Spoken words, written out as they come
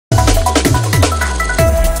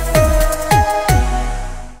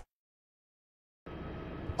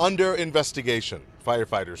Under investigation,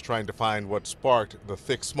 firefighters trying to find what sparked the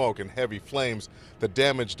thick smoke and heavy flames that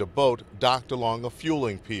damaged a boat docked along a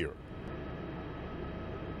fueling pier.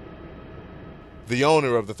 The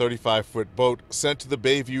owner of the 35-foot boat sent to the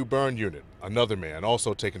Bayview burn unit. Another man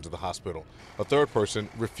also taken to the hospital. A third person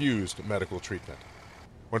refused medical treatment.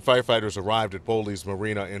 When firefighters arrived at Bowleys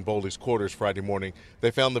Marina in Bowleys Quarters Friday morning, they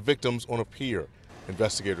found the victims on a pier.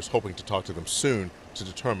 Investigators hoping to talk to them soon to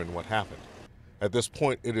determine what happened. At this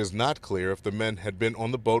point, it is not clear if the men had been on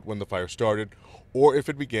the boat when the fire started or if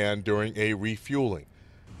it began during a refueling.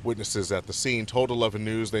 Witnesses at the scene told 11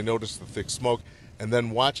 News they noticed the thick smoke and then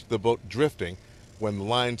watched the boat drifting when the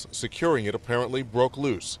lines securing it apparently broke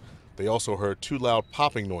loose. They also heard two loud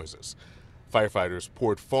popping noises. Firefighters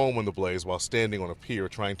poured foam on the blaze while standing on a pier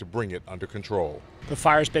trying to bring it under control. The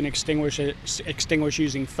fire's been extinguished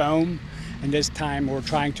using foam, and this time we're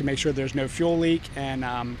trying to make sure there's no fuel leak and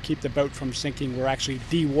keep the boat from sinking. We're actually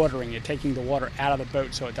dewatering it, taking the water out of the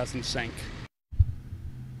boat so it doesn't sink.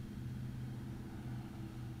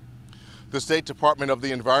 The State Department of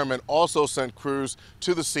the Environment also sent crews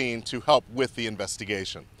to the scene to help with the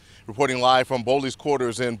investigation. Reporting live from Bowleys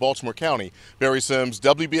Quarters in Baltimore County, Barry Sims,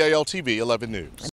 WBAL-TV 11 News.